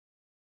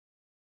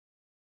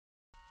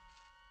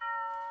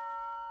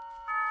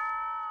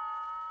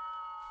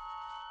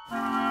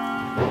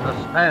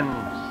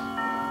Suspense.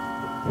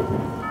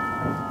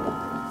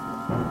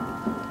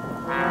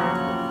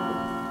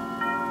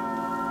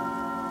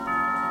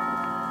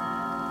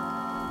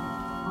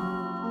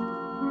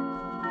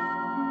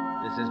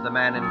 This is the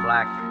Man in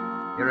Black,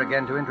 here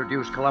again to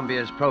introduce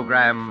Columbia's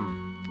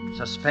program,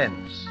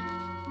 Suspense.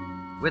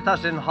 With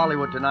us in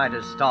Hollywood tonight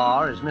as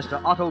star is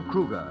Mr. Otto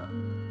Kruger,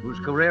 whose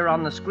career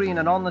on the screen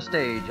and on the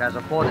stage has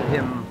afforded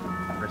him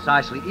a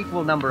precisely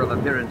equal number of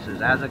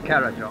appearances as a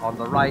character on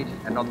the right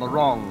and on the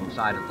wrong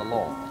side of the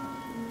law.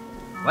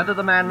 Whether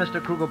the man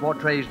Mr. Kruger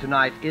portrays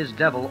tonight is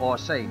devil or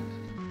saint,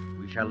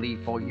 we shall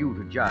leave for you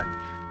to judge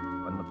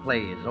when the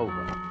play is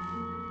over.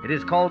 It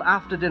is called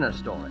After Dinner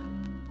Story.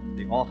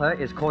 The author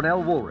is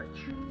Cornell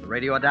Woolrich, the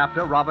radio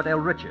adapter Robert L.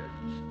 Richards.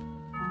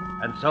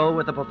 And so,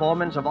 with the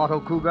performance of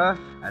Otto Kruger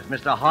as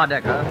Mr.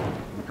 Hardecker,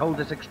 who told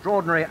this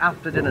extraordinary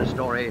after-dinner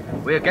story,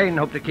 we again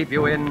hope to keep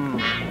you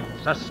in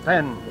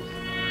suspense.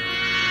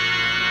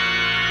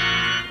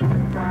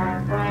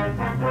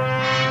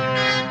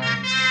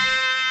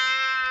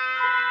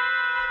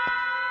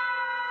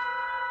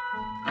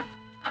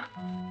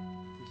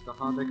 Mr.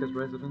 Hardecker's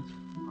residence?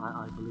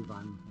 I believe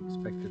I'm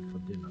expected for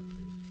dinner,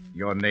 please.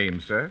 Your name,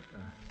 sir?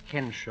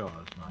 Kenshaw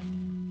is my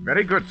name.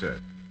 Very good,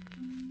 sir.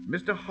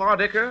 Mr.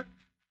 Hardecker?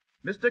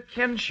 Mr.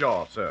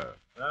 Kenshaw, sir.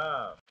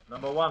 Ah,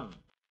 number one.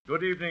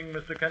 Good evening,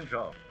 Mr.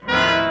 Kenshaw.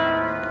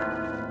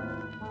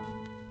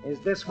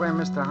 Is this where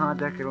Mr.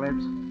 Hardecker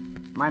lives?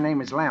 My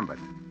name is Lambert.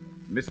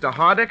 Mr.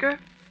 Hardecker?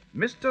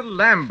 Mr.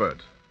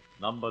 Lambert.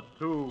 Number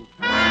two.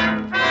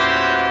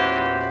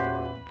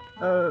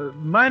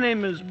 My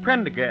name is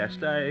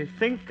Prendergast. I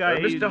think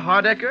Mr.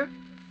 Hardecker?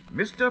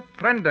 Mr.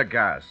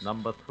 Prendergast.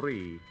 Number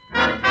three.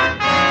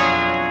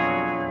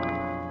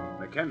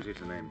 Mackenzie's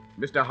the name.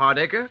 Mr.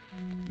 Hardecker?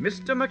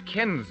 Mr.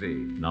 Mackenzie.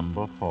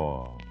 Number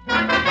four.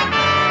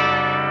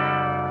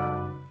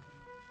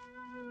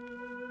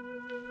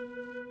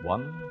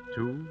 1,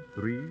 2,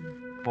 3,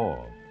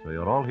 4. So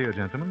you're all here,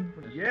 gentlemen?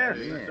 Yes.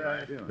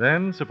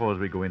 Then suppose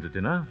we go into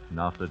dinner, and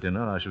after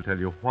dinner I shall tell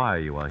you why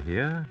you are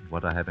here,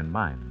 what I have in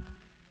mind.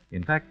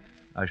 In fact,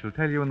 I shall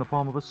tell you in the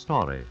form of a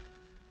story,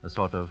 a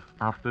sort of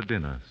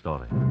after-dinner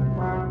story. All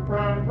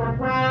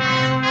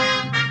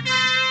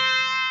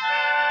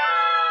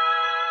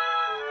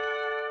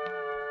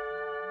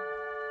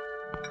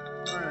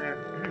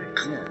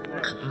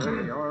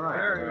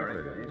right.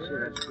 Yes,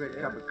 sir, that's a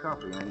great cup of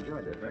coffee. I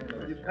enjoyed it.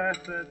 You pass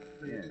that,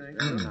 please,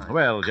 thank you.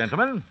 Well,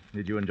 gentlemen,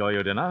 did you enjoy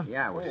your dinner?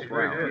 Yeah, it was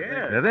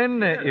swell.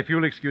 Then, if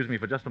you'll excuse me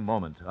for just a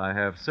moment, I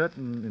have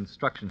certain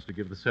instructions to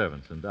give the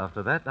servants, and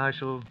after that I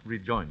shall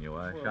rejoin you.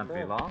 I shan't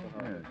be long.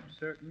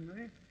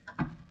 Certainly.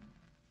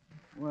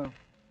 Well,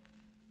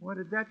 what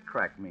did that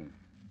crack mean?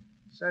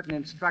 Certain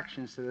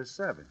instructions to the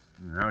servants.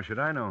 How should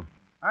I know?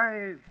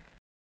 I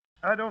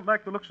don't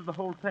like the looks of the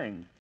whole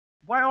thing.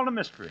 Why all the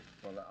mystery?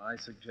 Well, I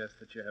suggest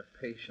that you have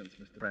patience,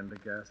 Mr.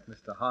 Prendergast.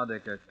 Mr.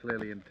 Hardecker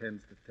clearly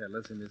intends to tell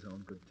us in his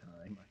own good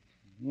time.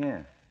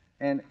 Yeah.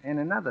 And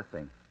another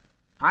thing.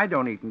 I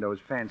don't eat in those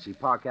fancy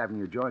Park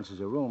Avenue joints as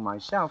a rule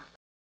myself,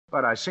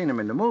 but I've seen them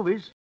in the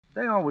movies.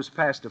 They always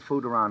pass the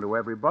food around to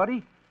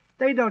everybody.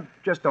 They don't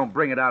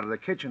bring it out of the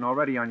kitchen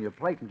already on your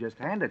plate and just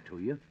hand it to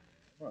you.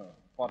 Well,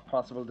 what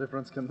possible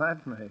difference can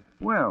that make?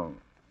 Well,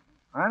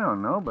 I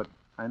don't know, but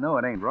I know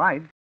it ain't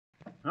right.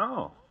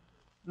 No,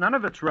 none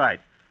of it's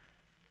right.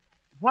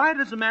 Why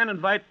does a man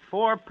invite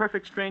 4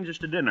 perfect strangers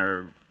to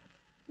dinner?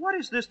 What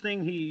is this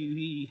thing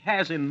he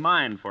has in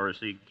mind for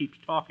us he keeps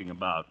talking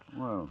about?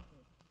 Well,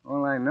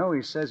 all I know,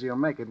 he says he'll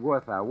make it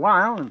worth our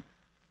while, and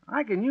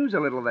I can use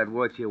a little of that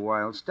worth your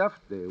while stuff,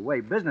 the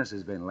way business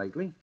has been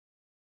lately.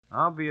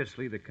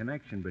 Obviously, the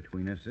connection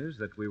between us is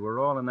that we were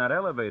all in that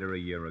elevator a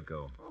year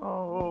ago.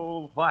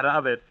 Oh, what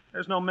of it?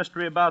 There's no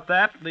mystery about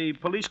that. The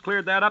police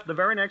cleared that up the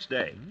very next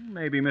day.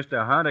 Maybe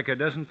Mr. Hardecker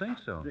doesn't think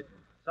so.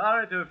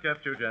 Sorry to have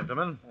kept you,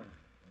 gentlemen.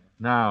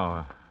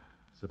 Now,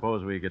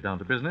 suppose we get down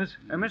to business.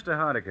 Mr.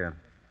 Hardecker,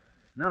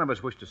 none of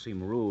us wish to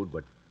seem rude,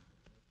 but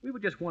we were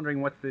just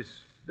wondering what this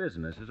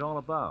business is all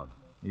about.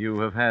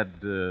 You had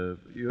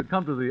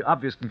come to the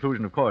obvious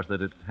conclusion, of course,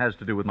 that it has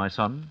to do with my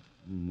son.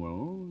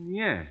 Well,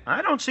 yeah.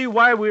 I don't see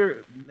why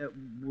we're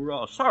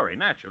all sorry,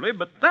 naturally,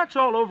 but that's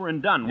all over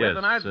and done with,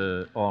 Yes,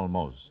 and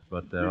almost.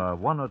 But there are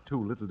 1 or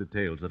 2 little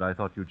details that I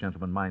thought you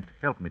gentlemen might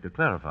help me to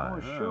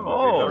clarify. Sure.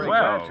 Oh,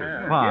 well.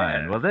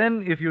 Fine. Well,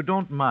 then, if you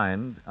don't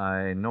mind,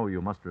 I know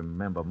you must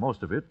remember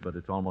most of it, but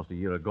it's almost a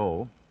year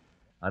ago.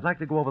 I'd like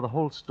to go over the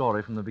whole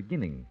story from the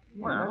beginning.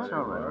 Well, that's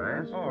all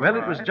right. Well,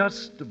 it was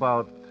just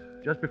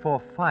before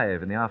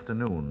 5 in the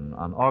afternoon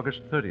on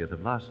August 30th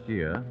of last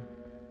year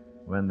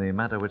when the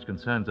matter which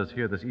concerns us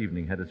here this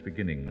evening had its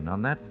beginning. And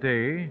on that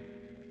day,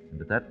 and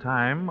at that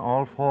time,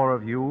 all 4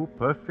 of you,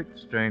 perfect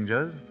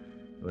strangers,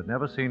 who had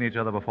never seen each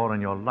other before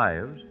in your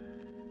lives,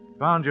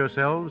 found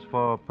yourselves,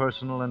 for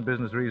personal and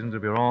business reasons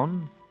of your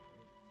own,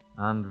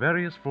 on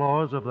various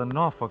floors of the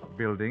Norfolk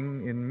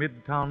building in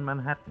Midtown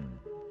Manhattan,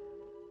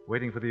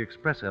 waiting for the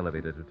express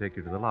elevator to take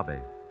you to the lobby.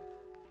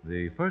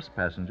 The first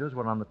passengers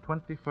were on the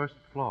 21st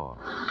floor.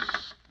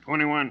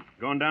 21.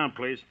 Going down,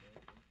 please.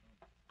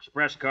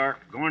 Express car,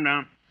 going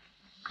down.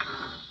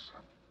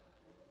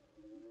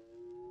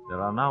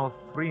 There are now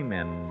 3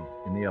 men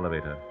in the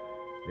elevator.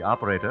 The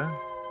operator,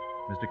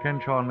 Mr.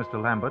 Kenshaw and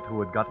Mr. Lambert, who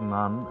had gotten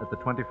on at the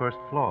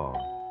 21st floor.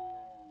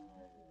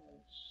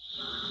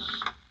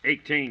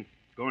 18.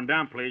 Going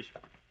down, please.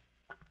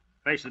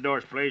 Face the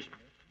doors, please.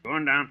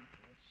 Going down.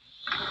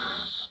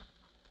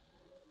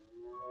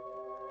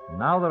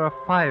 Now there are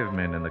 5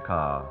 men in the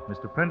car.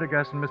 Mr.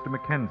 Prendergast and Mr.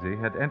 Mackenzie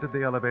had entered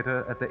the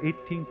elevator at the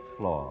 18th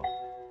floor.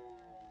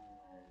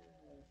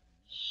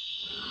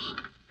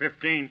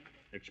 15.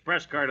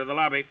 Express car to the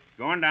lobby.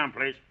 Going down,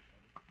 please.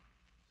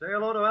 Say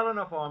hello to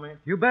Eleanor for me.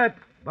 You bet.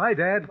 Bye,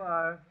 Dad.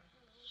 Bye.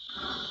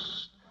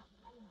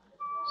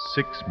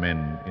 6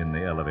 men in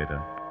the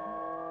elevator.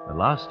 The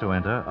last to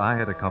enter, I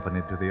had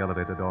accompanied to the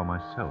elevator door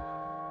myself.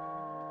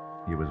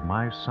 He was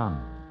my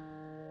son.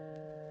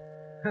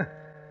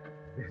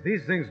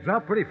 These things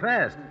drop pretty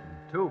fast.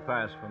 Too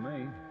fast for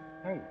me.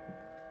 Hey,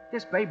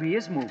 this baby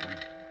is moving.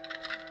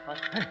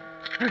 Hey,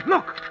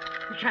 look!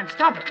 We can't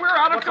stop it. We're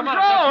out of control.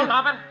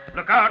 Stop it.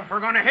 Look out. We're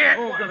going to hit.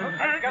 Do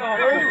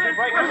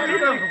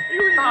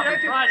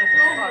something!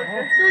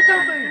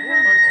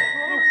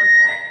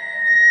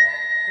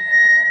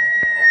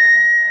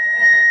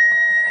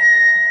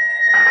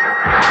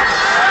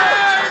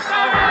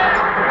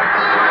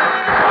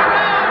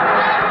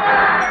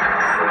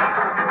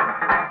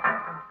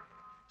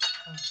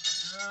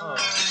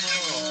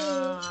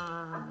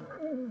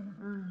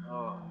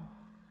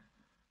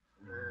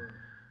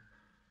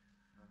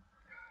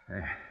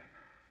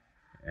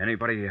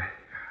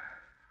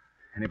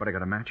 Anybody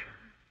got a match?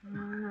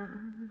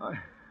 I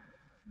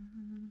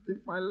think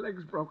my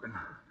leg's broken.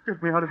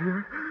 Get me out of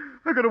here.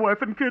 I got a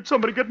wife and kids.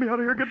 Somebody get me out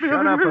of here. Get me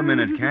out Shut of up here. a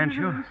minute, can't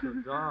you?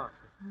 Dark.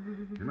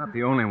 You're not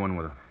the only one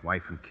with a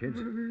wife and kids.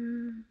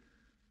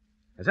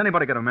 Has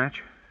anybody got a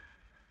match?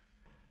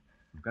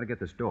 We've got to get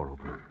this door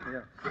open.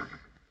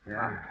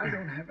 Yeah. I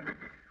don't have it.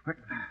 We're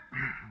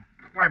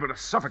liable to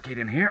suffocate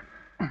in here.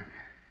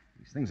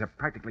 These things are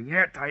practically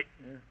airtight.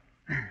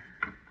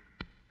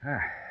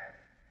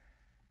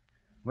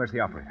 Where's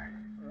the operator?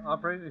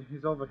 Operator,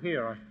 he's over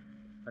here.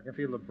 I can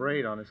feel the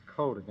braid on his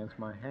coat against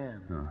my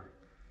hand. Oh.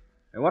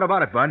 Hey, what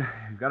about it, Bud?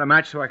 You got a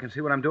match so I can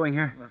see what I'm doing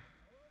here?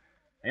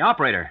 Hey,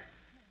 operator.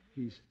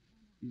 He's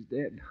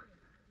dead.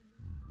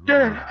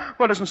 Dead.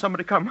 Why doesn't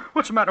somebody come?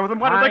 What's the matter with them?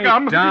 Why don't they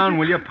come? Pipe down,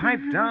 will you? Pipe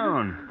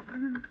down.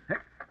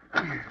 There.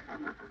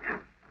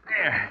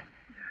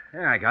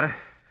 There, I got it.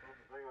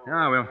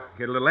 Now we'll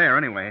get a little air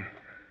anyway.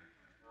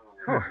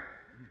 Oh,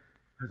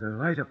 There's a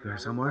light up there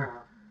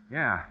somewhere.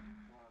 yeah.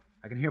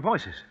 I can hear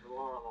voices.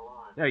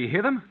 There, you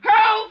hear them?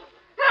 Help!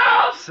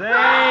 Help!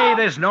 Say,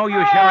 there's no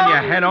use yelling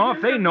your head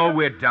off. They know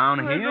we're down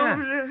here.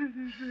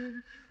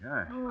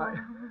 Yeah. I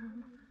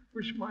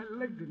wish my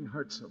leg didn't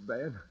hurt so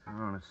bad.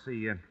 Oh, let's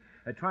see.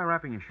 Try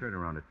wrapping your shirt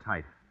around it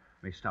tight.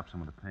 May stop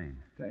some of the pain.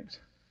 Thanks.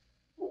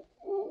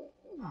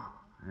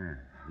 Yeah,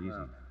 easy.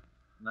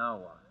 Now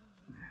what?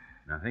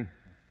 Nothing.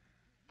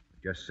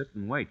 Just sit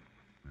and wait.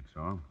 That's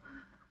all.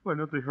 Why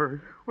don't they hurry?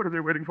 What are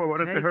they waiting for? Why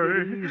don't Take they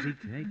hurry? it easy.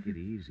 Take it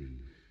easy.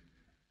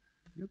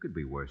 You could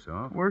be worse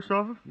off. Worse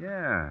off?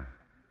 Yeah.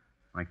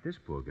 Like this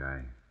poor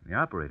guy, the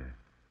operator.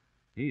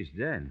 He's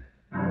dead.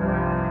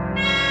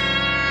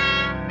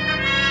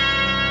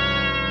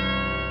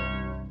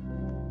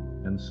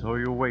 And so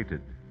you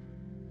waited.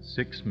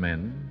 6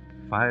 men,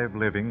 5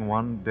 living,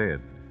 1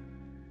 dead.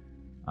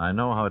 I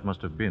know how it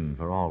must have been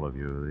for all of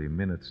you, the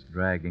minutes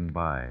dragging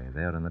by,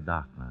 there in the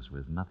darkness,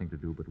 with nothing to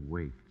do but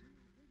wait.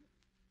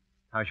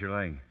 How's your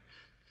leg?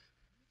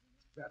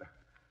 Better.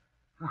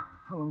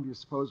 How long do you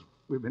suppose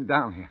we've been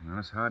down here? Well,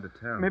 it's hard to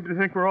tell. Maybe they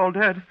think we're all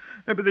dead.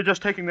 Maybe they're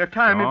just taking their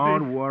time.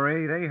 Don't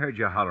worry. They heard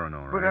you hollering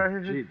all But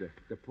right. Gee,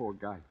 the poor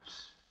guy.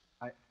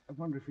 I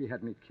wonder if he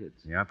had any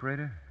kids. The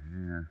operator?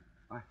 Yeah.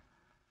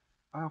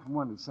 I often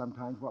wondered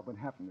sometimes what would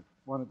happen if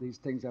one of these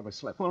things ever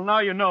slipped. Well, now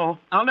you know.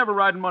 I'll never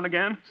ride in one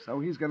again. So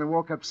he's going to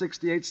walk up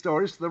 68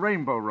 stories to the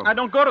Rainbow Room. I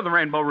don't go to the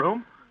Rainbow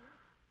Room.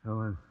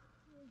 Oh, I'm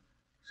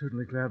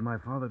certainly glad my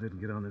father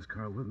didn't get on this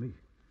car with me.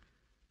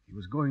 He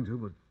was going to,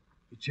 but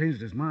he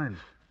changed his mind.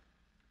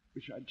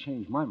 Wish I'd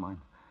changed my mind.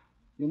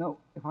 You know,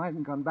 if I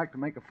hadn't gone back to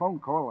make a phone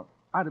call,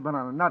 I'd have been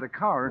on another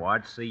car.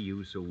 What's the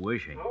use of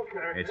wishing?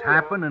 It's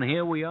happened, and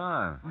here we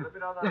are.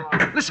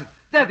 Yeah, listen,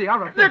 there they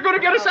are up there. They're going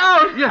to get us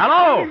out. Yeah.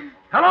 Hello!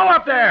 Hello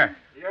up there!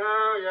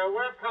 Yeah,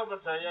 we're coming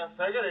to you.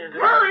 Take it easy.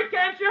 Hurry,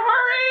 can't you?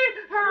 Hurry!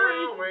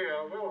 Hurry!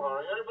 We'll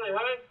hurry. Anybody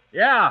hurry?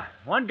 Yeah,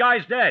 one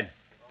guy's dead.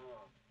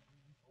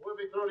 We'll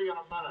be through to you in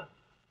a minute.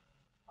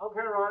 Okay,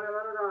 Ronnie,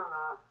 let it on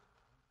now.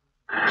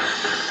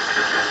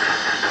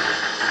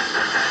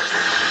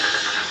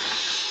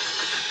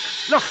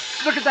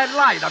 Look at that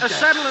light up there.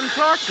 Acetylene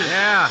torches.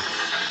 Yeah,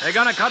 they're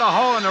gonna cut a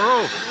hole in the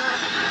roof.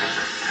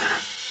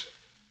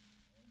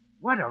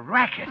 What a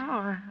racket.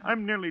 Oh,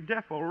 I'm nearly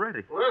deaf already.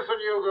 Listen,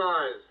 you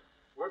guys.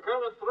 We're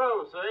coming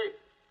through, see?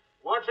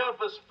 Watch out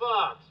for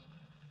sparks.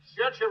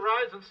 Shut your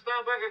eyes and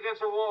stand back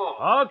against the wall.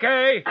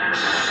 Okay.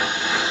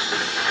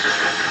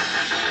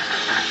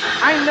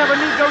 I never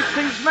knew those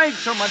things made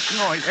so much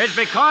noise. It's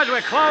because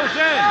we're closed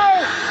in.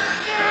 No!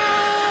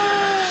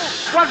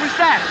 What was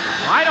that?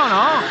 I don't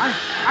know.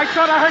 I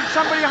thought I heard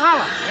somebody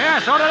holler.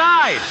 Yeah, so did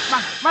I.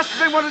 Must have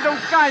been one of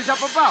those guys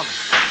up above.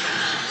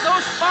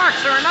 Those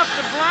sparks are enough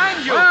to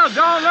blind you. Well,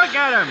 don't look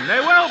at them. They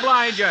will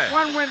blind you.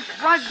 One went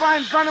right by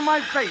in front of my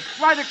face,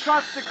 right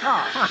across the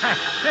car.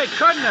 They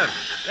couldn't have.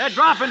 They're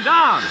dropping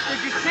down.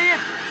 Did you see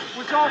it? It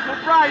was awful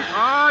bright.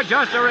 Oh,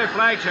 just a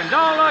reflection.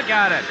 Don't look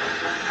at it.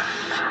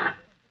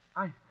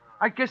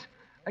 I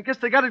guess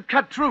they got it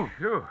cut through.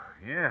 Phew,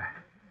 yeah.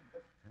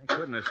 I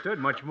couldn't have stood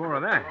much more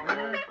of that.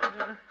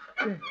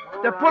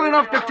 They're pulling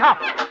off the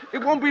top.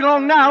 It won't be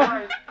long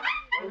now.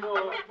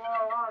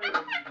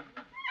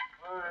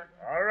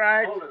 All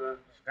right.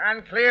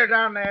 Stand clear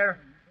down there.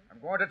 I'm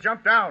going to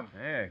jump down.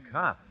 Hey,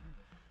 cop.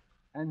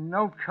 And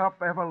no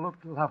cop ever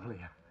looked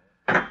lovelier.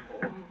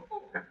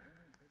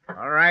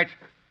 All right.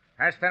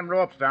 Pass them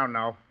ropes down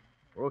now.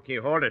 Okay,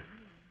 hold it.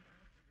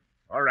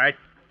 All right.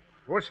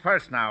 Who's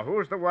first now?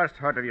 Who's the worst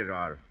hurt of you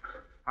all?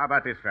 How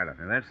about this fella?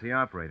 Now, that's the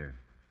operator.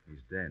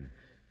 He's dead.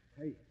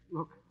 Hey,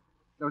 look.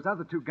 Those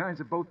other two guys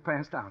have both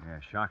passed out. Yeah,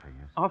 shocking,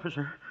 yes.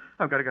 Officer,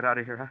 I've got to get out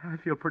of here. I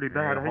feel pretty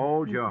bad. Hey,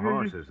 hold your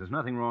horses. There's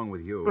nothing wrong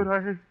with you. But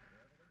I...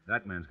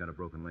 That man's got a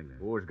broken leg there.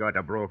 Who's got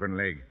a broken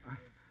leg?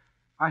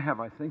 I have,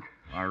 I think.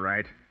 All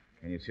right.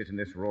 Can you sit in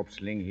this rope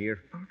sling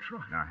here? I'll try.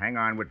 Now, hang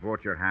on with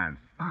both your hands.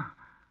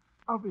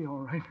 I'll be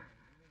all right.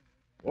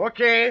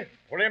 Okay.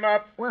 Pull him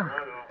up. Well,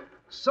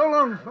 so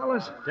long,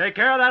 fellas. Take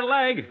care of that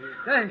leg.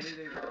 Thanks.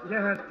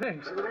 Yeah,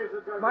 thanks.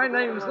 My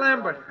name's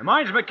Lambert. And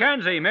mine's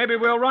Mackenzie. Maybe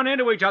we'll run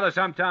into each other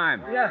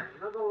sometime. Yeah.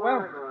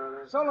 Well,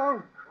 so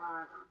long.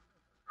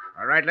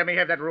 All right, let me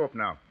have that rope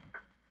now.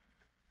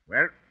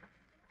 Well,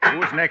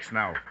 who's next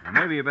now? Well,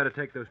 maybe you better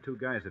take those two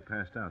guys that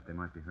passed out. They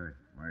might be hurt.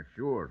 Why,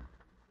 sure.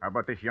 How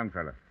about this young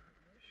fella?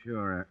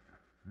 Sure.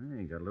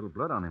 He got a little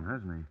blood on him,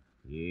 hasn't he?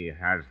 He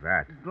has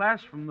that.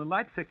 Glass from the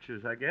light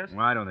fixtures, I guess.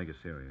 Well, I don't think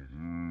it's serious.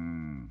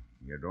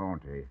 You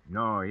don't, eh?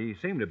 No, he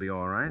seemed to be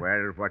all right.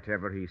 Well,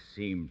 whatever he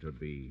seemed to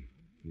be,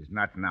 he's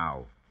not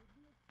now.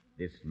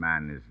 This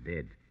man is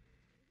dead.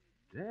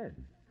 Dead?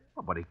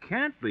 Oh, but he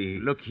can't be.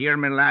 Look here,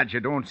 my lad, you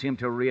don't seem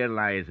to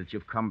realize that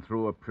you've come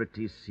through a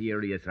pretty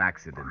serious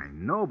accident. I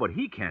know, but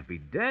he can't be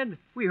dead.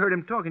 We heard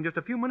him talking just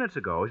a few minutes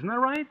ago. Isn't that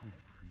right?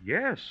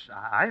 Yes,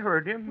 I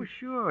heard him. Well,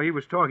 sure. He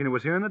was talking to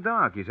us here in the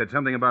dock. He said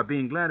something about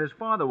being glad his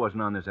father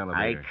wasn't on this I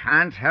elevator.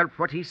 can't help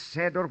what he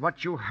said or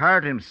what you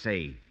heard him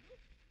say.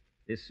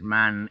 This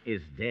man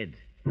is dead.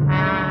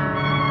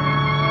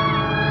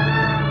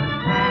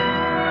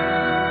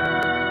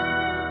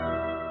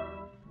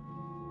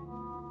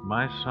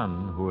 My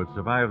son, who had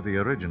survived the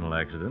original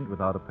accident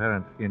without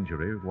apparent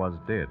injury, was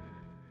dead.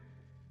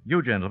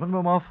 You gentlemen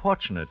were more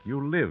fortunate.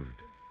 You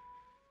lived.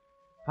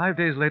 5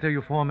 days later,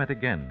 you four met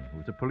again. It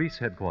was at police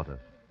headquarters.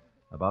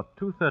 About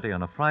 2:30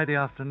 on a Friday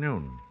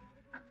afternoon.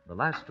 The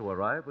last to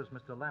arrive was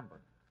Mr.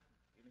 Lambert.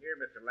 In here,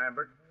 Mr.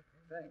 Lambert.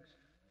 Thanks.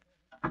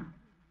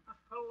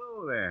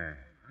 Hello there.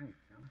 Hi,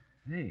 fella.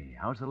 Hey,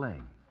 how's the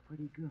leg?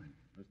 Pretty good.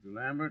 Mr.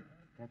 Lambert,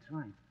 That's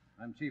right.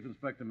 I'm Chief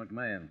Inspector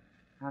McMahon.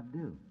 How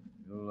do?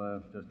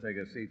 You'll just take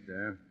a seat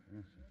there.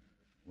 Yes, sir.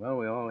 Well,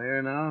 we all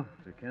here now?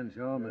 Mr.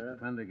 Kenshaw, Mr.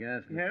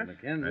 Pendergast, Mr. Yes?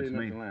 McKenzie, That's Mr.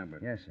 me.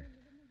 Lambert. Yes, sir.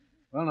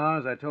 Well, now,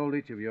 as I told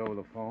each of you over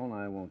the phone,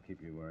 I won't keep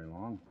you very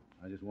long.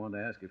 I just wanted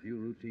to ask a few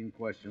routine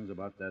questions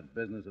about that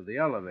business of the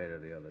elevator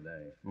the other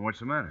day. Well, what's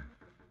the matter?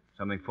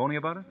 Something phony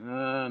about it?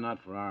 Not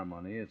for our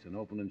money. It's an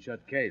open and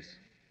shut case.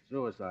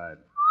 Suicide.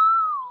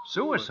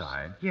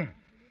 Suicide? Yeah.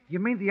 You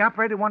mean the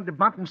operator wanted to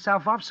bump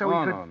himself up so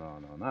he could... No,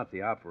 not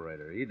the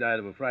operator. He died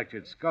of a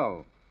fractured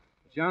skull.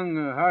 It's young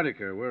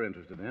Hardiker we're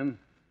interested in.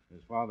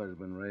 His father's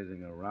been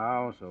raising a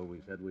row, so we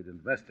said we'd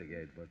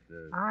investigate, but...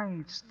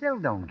 I still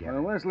don't get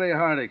it. Wesley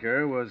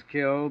Hardiker was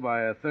killed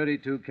by a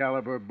 .32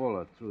 caliber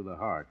bullet through the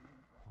heart.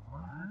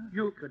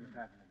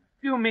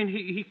 You mean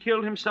he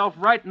killed himself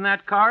right in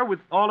that car with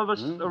all of us?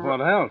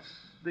 What else?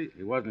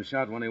 He wasn't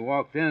shot when he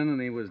walked in,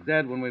 and he was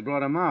dead when we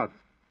brought him out.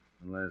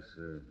 Unless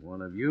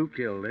one of you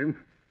killed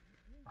him.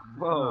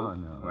 Whoa.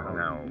 Well,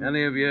 now.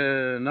 Any of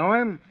you know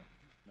him?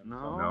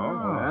 No.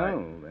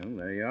 Well, then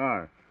there you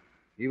are.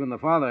 Even the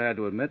father had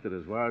to admit that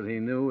as far as he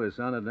knew, his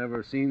son had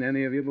never seen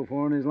any of you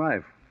before in his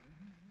life.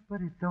 But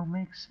it don't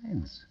make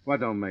sense. What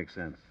don't make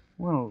sense?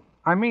 Well,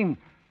 I mean,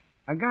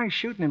 a guy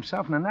shooting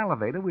himself in an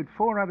elevator with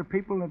four other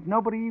people that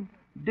nobody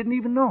didn't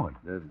even know it.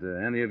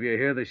 Did any of you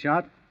hear the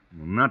shot?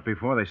 Well, not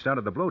before they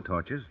started the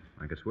blowtorches.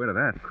 I could swear to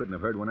that. Couldn't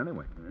have heard one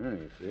anyway. Yeah,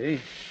 you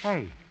see.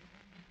 Hey,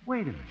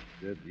 wait a minute.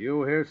 Did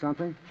you hear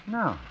something?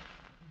 No.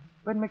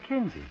 But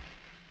Mackenzie,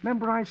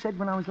 remember I said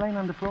when I was laying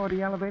on the floor of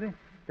the elevator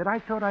that I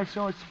thought I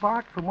saw a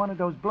spark from one of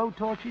those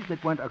blowtorches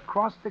that went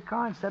across the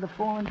car instead of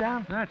falling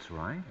down? That's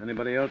right.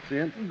 Anybody else see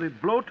it? The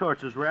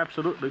blowtorches were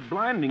absolutely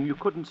blinding. You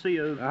couldn't see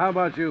a... How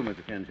about you,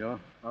 Mr. Kenshaw?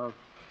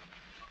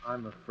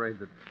 I'm afraid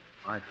that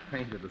I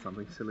fainted or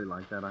something silly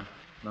like that. I'm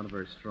not a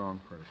very strong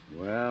person.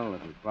 Well,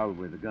 it was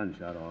probably the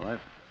gunshot, all right.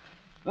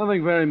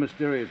 Nothing very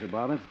mysterious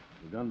about it.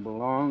 The gun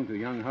belonged to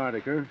young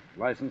Hardiker,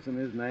 licensed in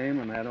his name,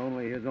 and had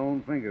only his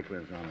own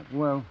fingerprints on it.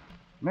 Well,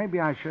 maybe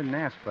I shouldn't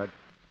ask, but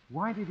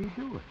why did he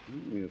do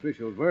it? The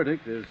official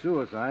verdict is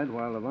suicide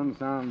while of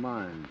unsound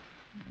mind.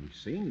 He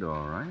seemed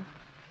all right.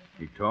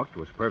 He talked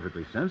to us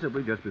perfectly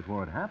sensibly just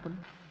before it happened.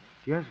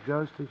 Just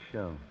goes to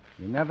show.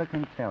 You never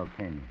can tell,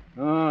 can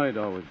you? Oh, he'd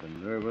always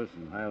been nervous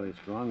and highly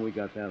strung. We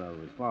got that out of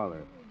his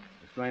father.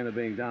 The strain of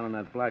being down in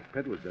that black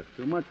pit was just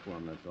too much for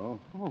him, that's all.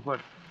 Oh,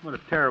 what a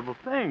terrible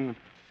thing.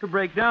 To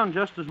break down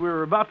just as we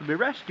were about to be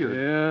rescued.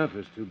 Yep,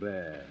 it's too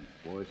bad.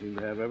 Boys seem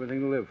to have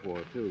everything to live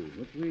for, too.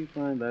 But we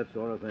find that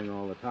sort of thing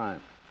all the time.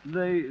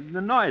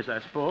 The noise, I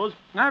suppose.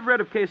 I've read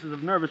of cases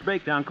of nervous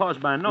breakdown caused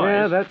by noise.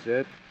 Yeah, that's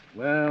it.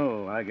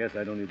 Well, I guess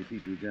I don't need to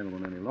keep you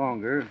gentlemen any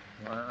longer.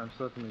 Well, I'm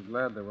certainly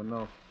glad there were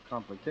no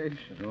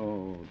complications.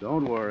 Oh,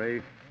 don't worry.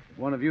 If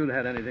one of you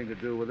had anything to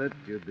do with it,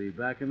 you'd be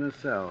back in the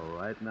cell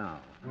right now.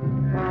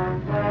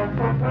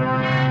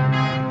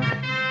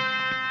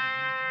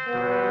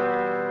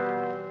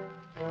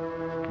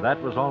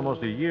 That was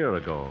almost a year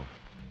ago.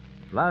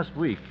 Last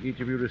week, each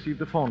of you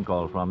received a phone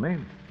call from me.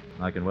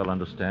 I can well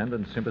understand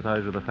and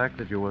sympathize with the fact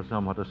that you were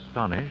somewhat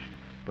astonished,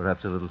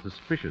 perhaps a little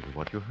suspicious of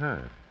what you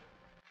heard.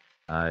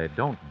 I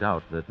don't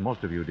doubt that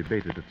most of you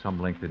debated at some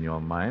length in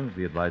your minds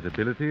the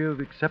advisability of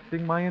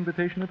accepting my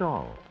invitation at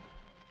all.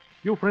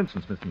 You, for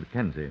instance, Mr.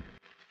 Mackenzie,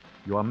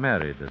 you are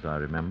married, as I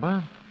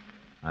remember.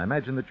 I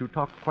imagine that you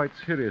talked quite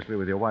seriously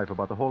with your wife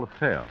about the whole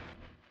affair.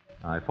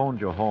 I phoned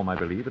your home, I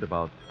believe, at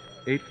about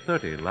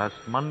 8:30 last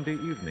Monday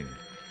evening.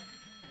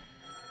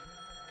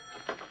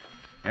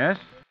 Yes?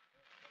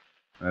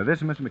 This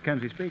is Mr.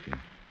 Mackenzie speaking.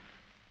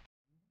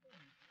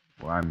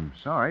 Well, I'm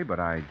sorry, but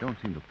I don't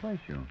seem to place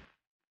you.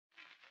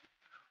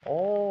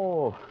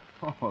 Oh,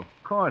 of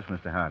course,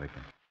 Mr.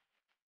 Hardiker.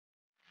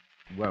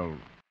 Well,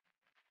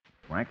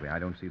 frankly, I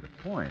don't see the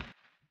point.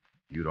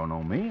 You don't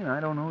know me, and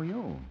I don't know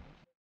you.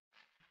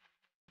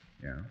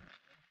 Yeah?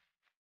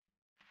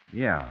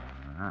 Yeah,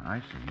 I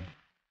see.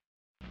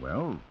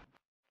 Well,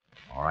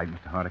 all right,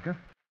 Mr. Hardiker.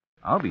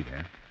 I'll be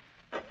there.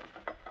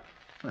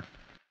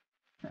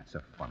 That's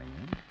a funny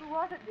name. Who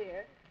was it,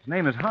 dear? His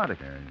name is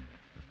Hardiker.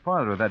 The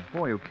father of that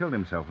boy who killed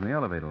himself in the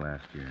elevator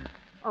last year.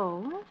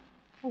 Oh?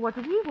 Well, what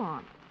did he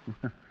want?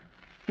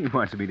 He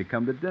wants me to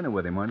come to dinner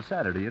with him on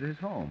Saturday at his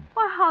home.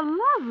 Why, how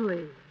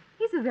lovely.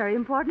 He's a very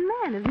important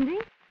man, isn't he?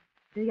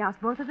 Did he ask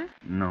both of us?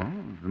 No.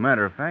 As a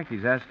matter of fact,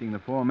 he's asking the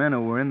four men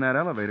who were in that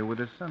elevator with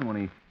his son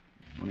when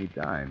he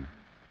died.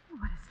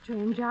 What a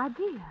strange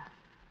idea.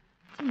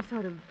 Seems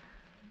sort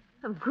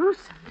of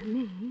gruesome to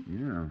me.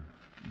 Yeah,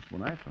 that's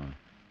what I thought.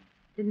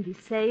 Didn't he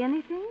say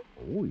anything?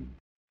 Oh, he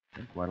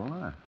said quite a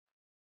lot.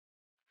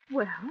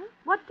 Well,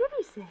 what did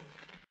he say?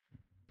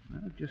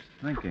 I was just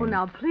thinking. Oh,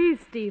 now, please,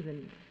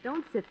 Stephen,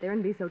 don't sit there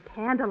and be so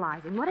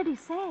tantalizing. What did he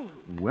say?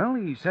 Well,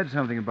 he said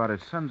something about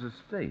his son's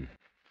estate.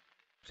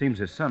 Seems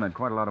his son had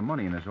quite a lot of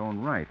money in his own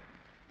right.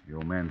 The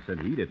old man said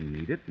he didn't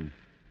need it, and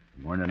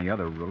there weren't any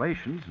other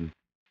relations, and...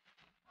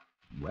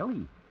 Well,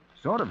 he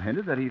sort of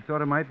hinted that he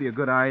thought it might be a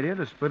good idea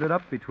to split it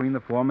up between the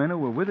four men who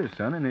were with his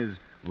son in his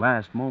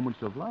last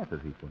moments of life,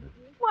 as he put it.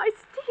 Why,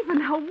 Stephen,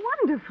 how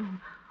wonderful.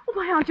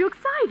 Why aren't you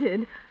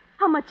excited?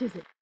 How much is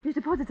it? Do you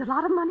suppose it's a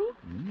lot of money?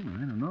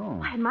 I don't know.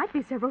 Why, it might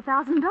be several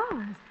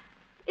 $1,000s.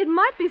 It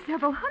might be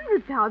several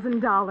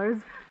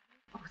 $100,000.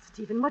 Oh,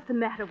 Stephen, what's the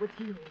matter with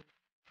you?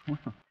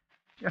 Well,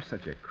 just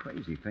such a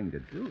crazy thing to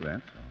do,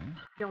 that's all.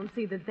 Don't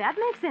see that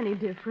makes any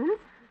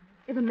difference.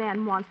 If a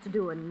man wants to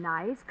do a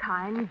nice,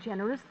 kind,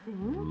 generous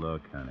thing.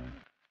 Look, honey,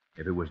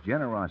 if it was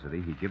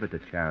generosity, he'd give it to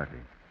charity.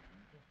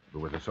 If it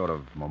was a sort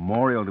of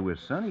memorial to his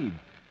son,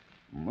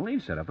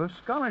 he'd set up a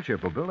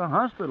scholarship or build a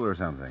hospital or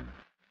something.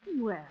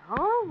 Well...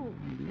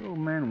 The old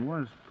man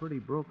was pretty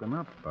broken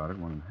up about it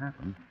when it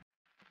happened.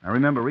 I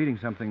remember reading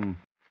something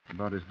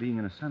about his being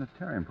in a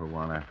sanitarium for a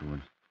while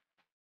afterwards.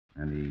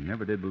 And he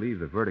never did believe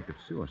the verdict of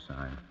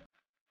suicide.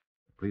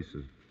 The police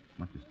as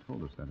much as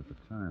told us that at the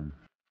time.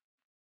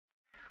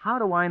 How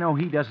do I know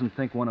he doesn't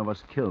think one of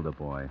us killed the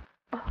boy?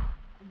 Oh,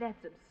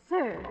 that's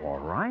absurd. All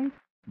right.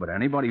 But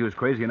anybody who's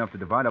crazy enough to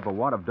divide up a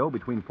wad of dough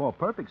between four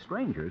perfect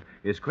strangers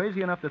is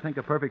crazy enough to think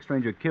a perfect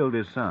stranger killed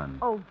his son.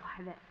 Oh,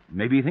 why, that...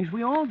 Maybe he thinks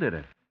we all did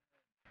it.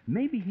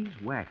 Maybe he's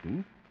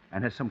wacky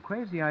and has some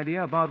crazy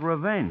idea about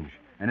revenge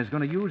and is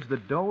going to use the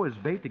dough as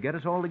bait to get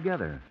us all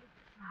together.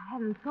 I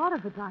hadn't thought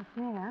of it like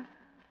that.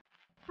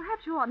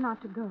 Perhaps you ought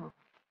not to go.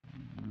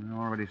 I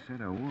already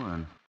said I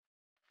would.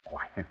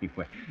 Why,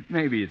 anyway,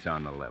 maybe it's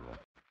on the level.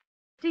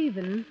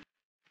 Stephen,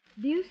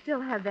 do you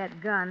still have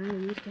that gun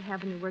you used to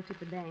have when you worked at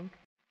the bank?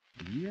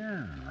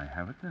 Yeah, I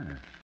have it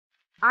there.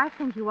 I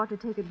think you ought to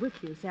take it with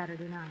you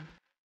Saturday night.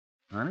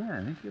 Honey,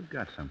 I think you've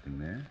got something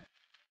there.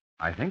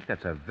 I think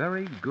that's a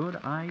very good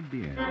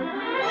idea.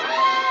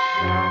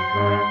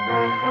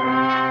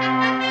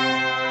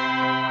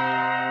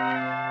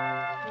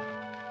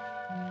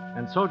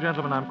 And so,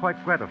 gentlemen, I'm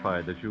quite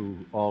gratified that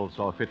you all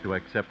saw fit to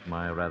accept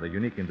my rather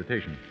unique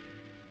invitation,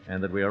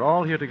 and that we are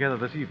all here together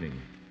this evening.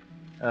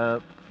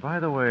 By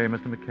the way,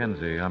 Mr.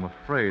 Mackenzie, I'm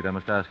afraid I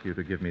must ask you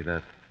to give me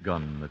that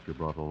gun that you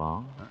brought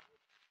along.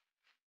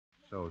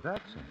 So that's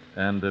it.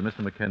 And, Mr.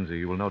 Mackenzie,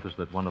 you will notice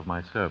that one of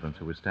my servants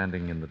who is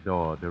standing in the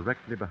door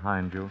directly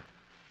behind you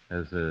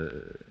has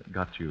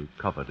got you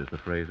covered, is the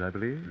phrase, I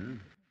believe.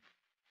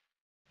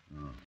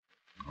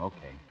 Oh,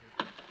 okay.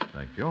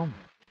 Thank you.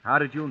 How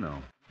did you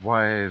know?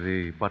 Why,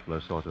 the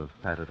butler sort of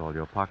patted all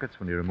your pockets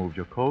when he removed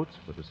your coats,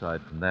 but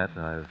aside from that,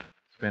 I've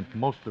spent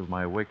most of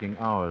my waking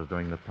hours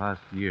during the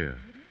past year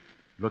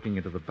looking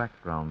into the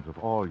backgrounds of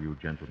all you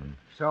gentlemen.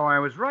 So I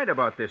was right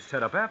about this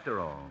setup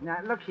after all. Now,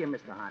 look here,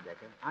 Mr.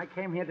 Hardecker. I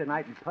came here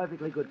tonight in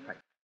perfectly good faith.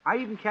 I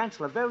even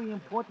canceled a very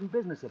important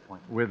business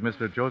appointment. With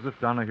Mr. Joseph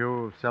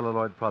Donahue of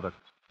Celluloid Products.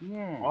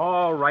 Yeah.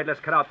 All right, let's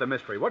cut out the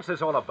mystery. What's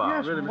this all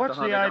about? Yes, what's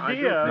the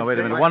idea? Now, wait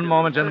a minute. One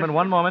moment, gentlemen.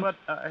 One moment.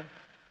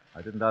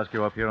 I didn't ask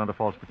you up here under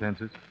false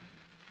pretenses.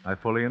 I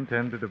fully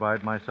intend to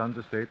divide my son's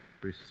estate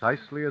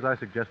precisely as I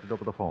suggested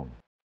over the phone.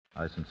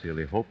 I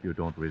sincerely hope you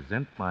don't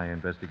resent my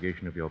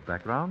investigation of your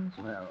backgrounds.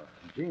 Well,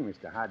 gee,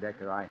 Mr.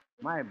 Hardecker,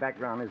 my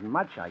background isn't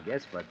much, I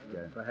guess, but...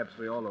 Perhaps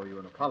we all owe you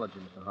an apology,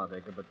 Mr.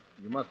 Hardaker, but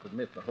you must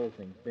admit the whole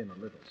thing's been a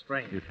little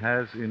strange. It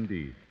has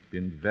indeed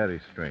been very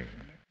strange.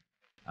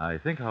 I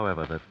think,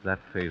 however, that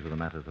phase of the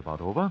matter is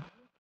about over.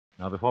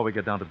 Now, before we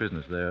get down to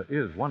business, there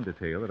is one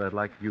detail that I'd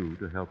like you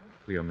to help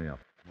clear me up.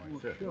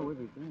 Sure, we'll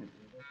be glad.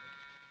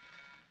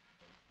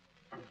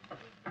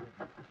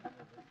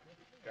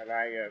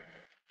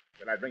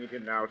 Shall I bring it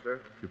in now, sir?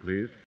 If you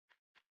please.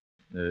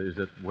 Is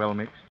it well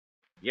mixed?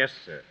 Yes,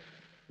 sir.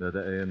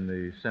 In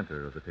the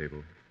center of the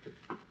table.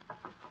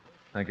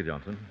 Thank you,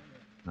 Johnson.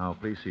 Now,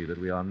 please see that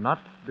we are not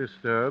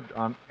disturbed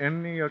on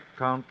any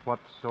account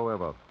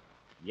whatsoever.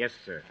 Yes,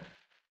 sir.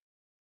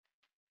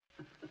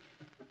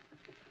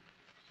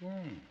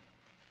 Say,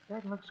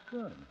 that looks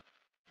good.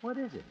 What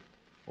is it?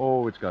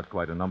 Oh, it's got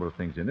quite a number of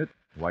things in it.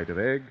 White of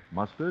egg,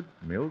 mustard,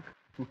 milk.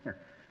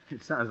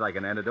 It sounds like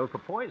an antidote for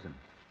poison.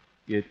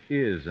 It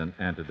is an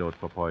antidote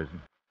for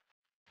poison.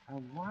 A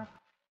what?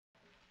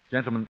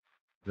 Gentlemen,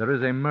 there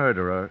is a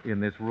murderer in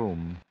this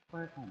room.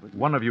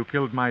 One of you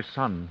killed my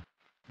son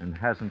and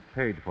hasn't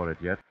paid for it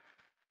yet.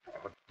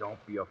 Oh,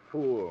 don't be a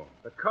fool.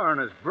 The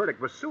coroner's verdict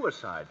was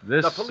suicide.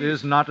 This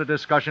is not a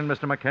discussion,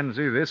 Mr.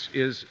 Mackenzie. This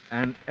is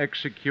an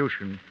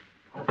execution.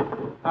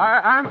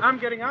 I'm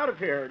getting out of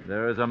here.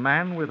 There is a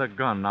man with a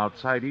gun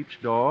outside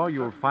each door.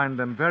 You'll find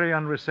them very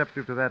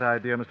unreceptive to that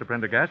idea, Mr.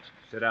 Prendergast.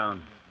 Sit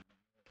down.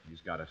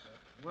 He's got us.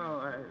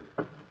 Well,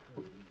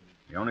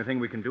 The only thing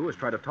we can do is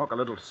try to talk a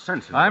little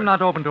sense into I'm it.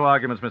 not open to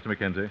arguments, Mr.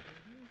 Mackenzie.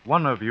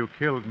 One of you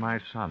killed my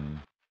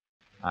son.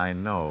 I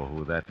know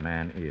who that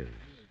man is.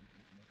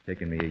 It's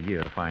taken me a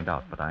year to find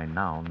out, but I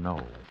now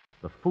know.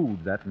 The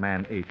food that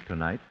man ate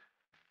tonight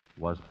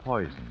was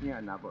poison. Yeah,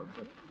 no, but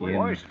In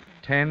Poison?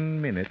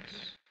 10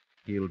 minutes,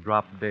 he'll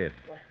drop dead.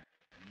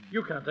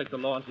 You can't take the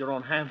law into your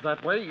own hands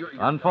that way.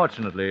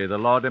 Unfortunately, the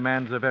law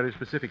demands a very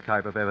specific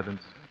type of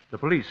evidence. The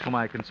police, whom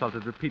I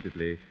consulted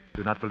repeatedly,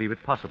 do not believe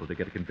it possible to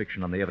get a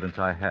conviction on the evidence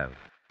I have.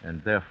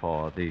 And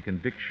therefore, the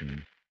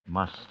conviction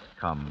must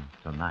come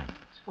tonight.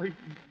 well,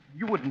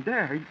 you wouldn't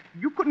dare.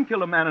 You couldn't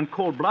kill a man in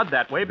cold blood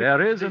that way.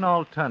 There is an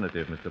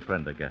alternative, Mr.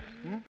 Prendergast.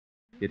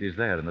 It is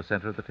there in the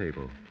center of the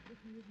table.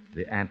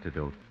 The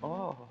antidote.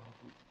 Oh.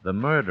 The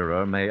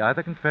murderer may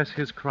either confess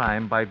his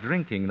crime by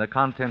drinking the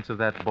contents of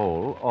that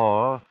bowl,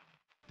 or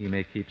he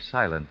may keep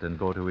silent and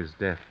go to his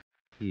death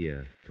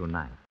here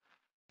tonight.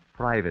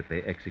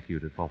 Privately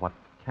executed for what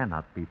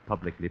cannot be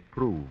publicly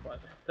proved.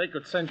 They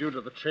could send you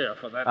to the chair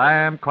for that. I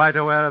am quite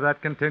aware of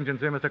that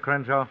contingency, Mr.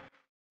 Crenshaw,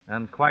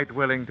 and quite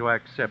willing to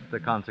accept the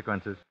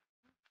consequences.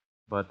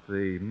 But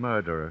the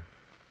murderer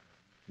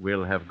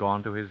will have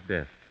gone to his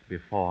death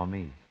before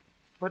me.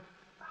 But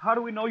how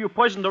do we know you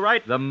poisoned the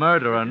right... The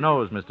murderer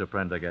knows, Mr.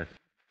 Prendergast.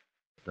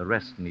 The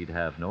rest need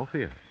have no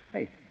fear.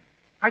 Hey,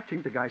 I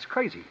think the guy's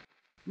crazy.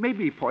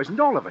 Maybe he poisoned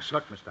all of us.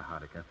 Look, Mr.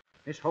 Hardiker,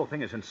 this whole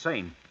thing is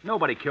insane.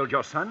 Nobody killed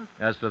your son.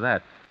 As to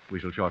that, we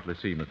shall shortly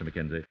see, Mr.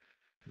 Mackenzie.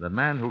 The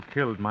man who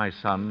killed my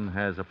son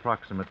has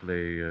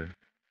approximately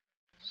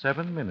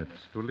 7 minutes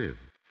to live.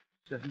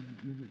 7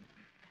 minutes.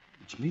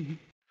 It's me.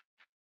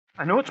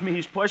 I know it's me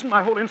he's poisoned.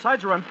 My whole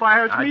insides are on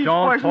fire. It's me he's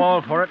Don't poisoned.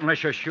 fall for it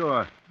unless you're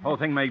sure. The whole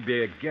thing may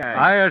be a gag.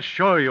 I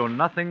assure you,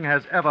 nothing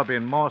has ever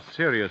been more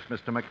serious,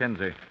 Mr.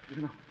 Mackenzie.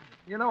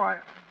 You know, I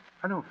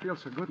don't feel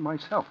so good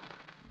myself.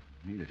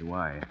 Neither do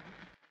I.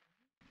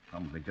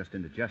 Probably just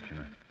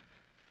indigestion.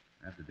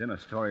 After dinner, a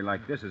story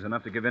like this is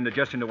enough to give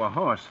indigestion to a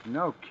horse.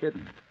 No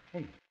kidding.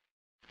 Hey,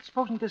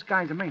 supposing this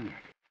guy's a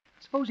maniac.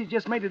 Suppose he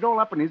just made it all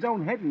up in his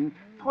own head and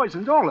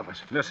poisoned all of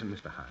us. Listen,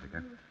 Mr.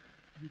 Hardiker.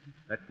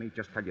 Let me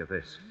just tell you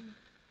this.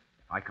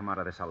 If I come out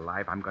of this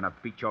alive, I'm going to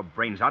beat your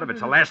brains out of it.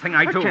 It's the last thing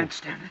I do. I can't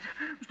stand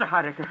it. Mr.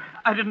 Hardiker,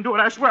 I didn't do it.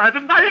 I swear I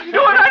didn't. I didn't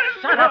do it.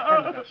 Shut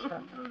up, Shut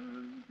up.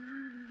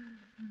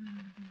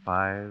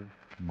 5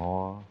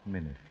 more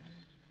minutes.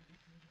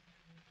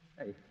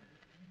 Hey,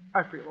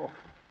 I feel awful.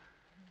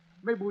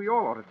 Maybe we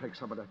all ought to take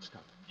some of that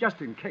stuff,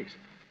 just in case.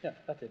 Yeah,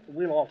 that's it.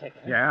 We'll all take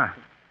it. Yeah?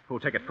 Who'll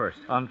take it first?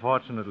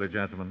 Unfortunately,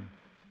 gentlemen,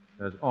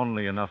 there's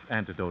only enough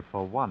antidote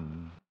for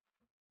one.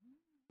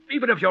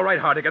 Even if you're right,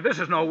 Hardiker, this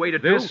is no way to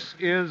do... This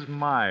is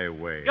my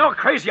way. You're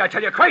crazy, I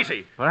tell you,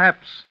 crazy!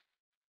 Perhaps.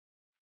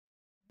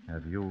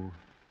 Have you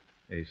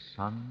a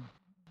son?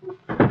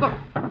 Look!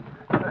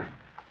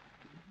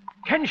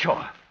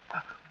 Kenshaw!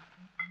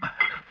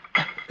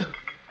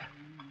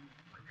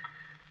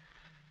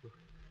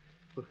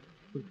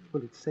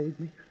 Will it save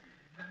me?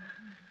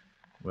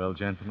 Well,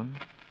 gentlemen,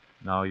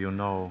 now you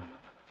know.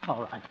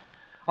 All right.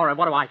 All right,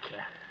 what do I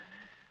care?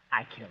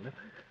 I killed him.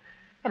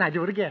 And I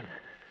do it again.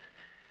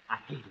 I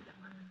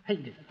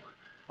hated him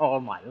all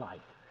my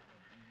life.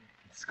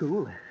 In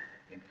school,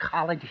 in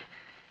college,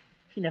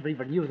 he never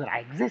even knew that I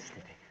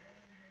existed.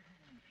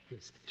 He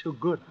was too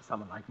good for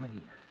someone like me.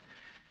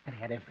 And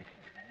he had everything.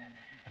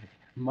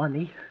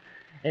 Money,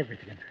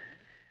 everything.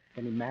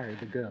 Then he married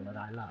the girl that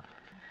I loved.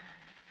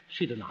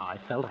 She didn't know how I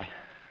felt.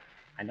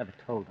 I never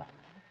told her.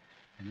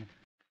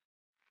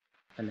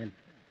 And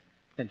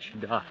then she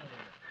died.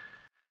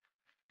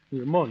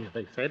 Pneumonia,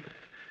 they said.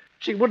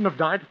 She wouldn't have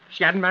died if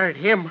she hadn't married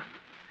him.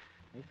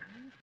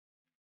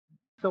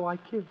 So I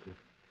killed him.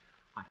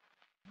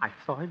 I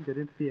saw him get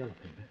into the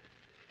elevator.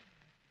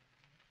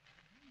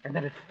 And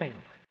then it fell.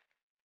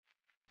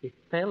 It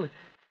fell.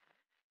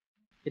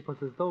 It was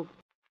as though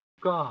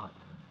God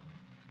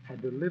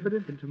had delivered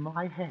it into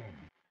my hand.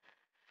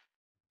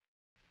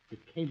 It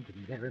came to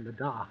me there in the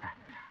dark.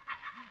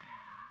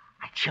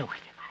 I choked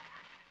him.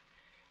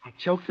 I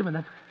choked him,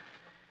 and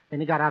then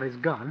he got out his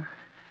gun,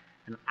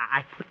 and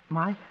I put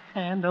my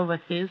hand over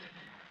his,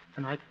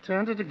 and I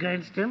turned it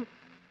against him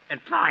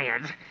and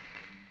fired.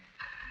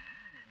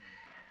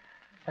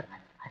 But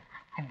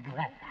I'm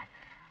glad.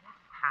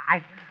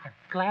 I'm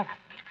glad.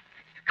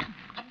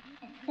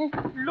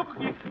 Look!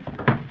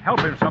 Help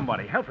him,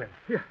 somebody. Help him.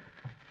 Here.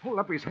 Hold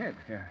up his head.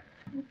 Here.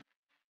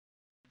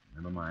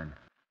 Never mind.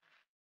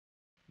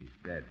 He's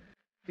dead.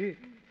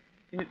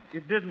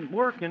 It didn't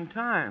work in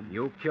time.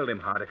 You killed him,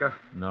 Hardiker.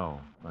 No,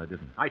 I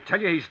didn't. I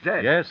tell you, he's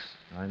dead. Yes,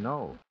 I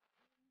know.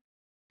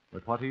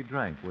 But what he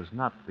drank was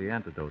not the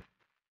antidote.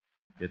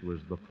 It was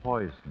the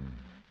poison.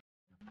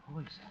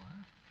 Poison?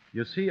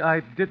 You see,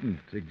 I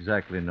didn't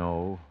exactly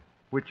know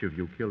which of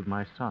you killed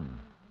my son.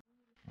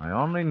 I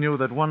only knew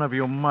that one of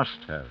you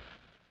must have.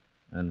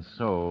 And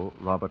so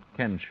Robert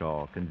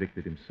Kenshaw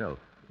convicted himself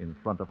in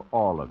front of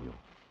all of you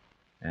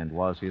and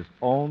was his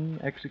own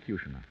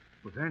executioner.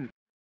 Well, then,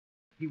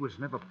 he was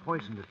never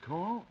poisoned at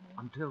all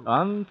until...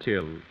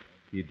 Until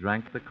he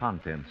drank the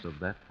contents of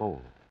that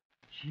bowl.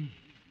 Gee.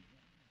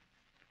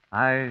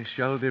 I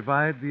shall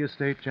divide the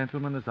estate,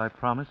 gentlemen, as I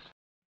promised.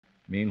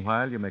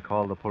 Meanwhile, you may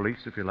call the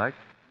police if you like.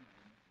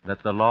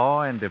 Let the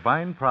law and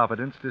divine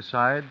providence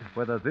decide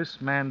whether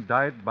this man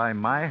died by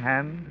my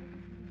hand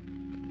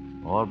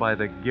or by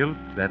the guilt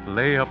that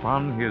lay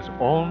upon his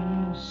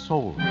own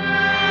soul.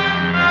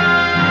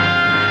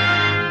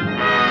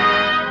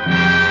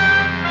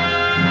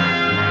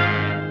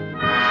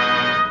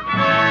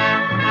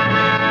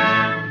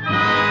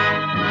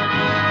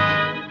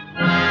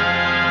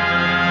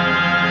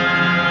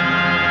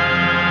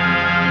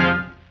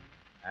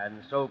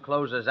 And so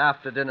closes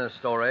After Dinner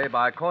Story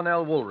by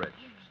Cornell Woolrich,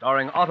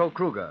 starring Otto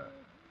Kruger.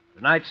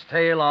 Tonight's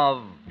tale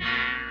of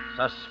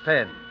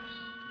Suspense.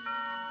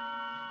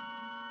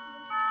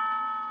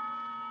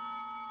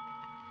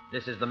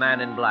 This is the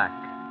Man in Black,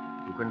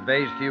 who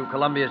conveys to you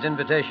Columbia's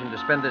invitation to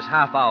spend this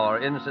half hour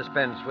in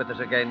suspense with us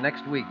again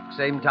next week,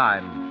 same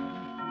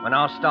time, when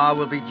our star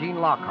will be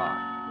Gene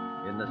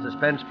Lockhart in the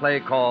suspense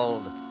play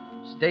called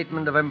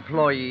Statement of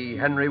Employee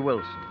Henry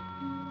Wilson.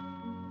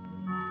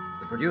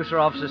 The producer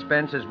of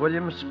Suspense is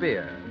William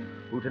Spear,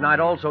 who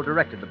tonight also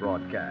directed the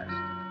broadcast,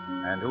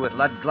 and who, with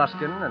Lud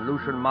Gluskin and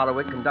Lucian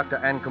Morowick, conductor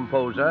and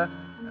composer,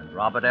 and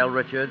Robert L.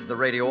 Richards, the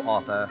radio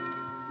author,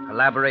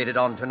 collaborated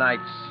on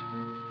tonight's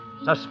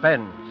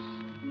Suspense.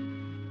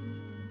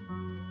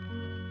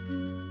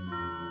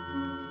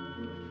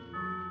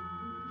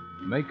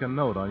 Make a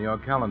note on your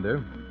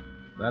calendar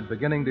that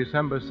beginning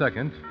December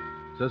 2nd,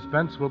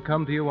 Suspense will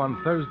come to you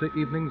on Thursday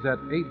evenings at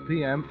 8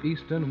 p.m.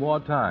 Eastern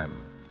Wartime,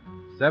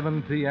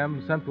 7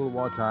 p.m. Central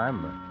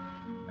Wartime,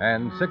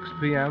 and 6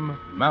 p.m.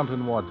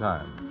 Mountain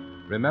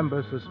Wartime.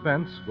 Remember,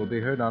 Suspense will be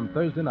heard on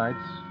Thursday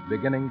nights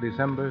beginning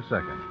December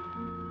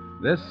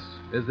 2nd. This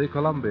is the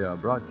Columbia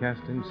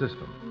Broadcasting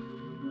System.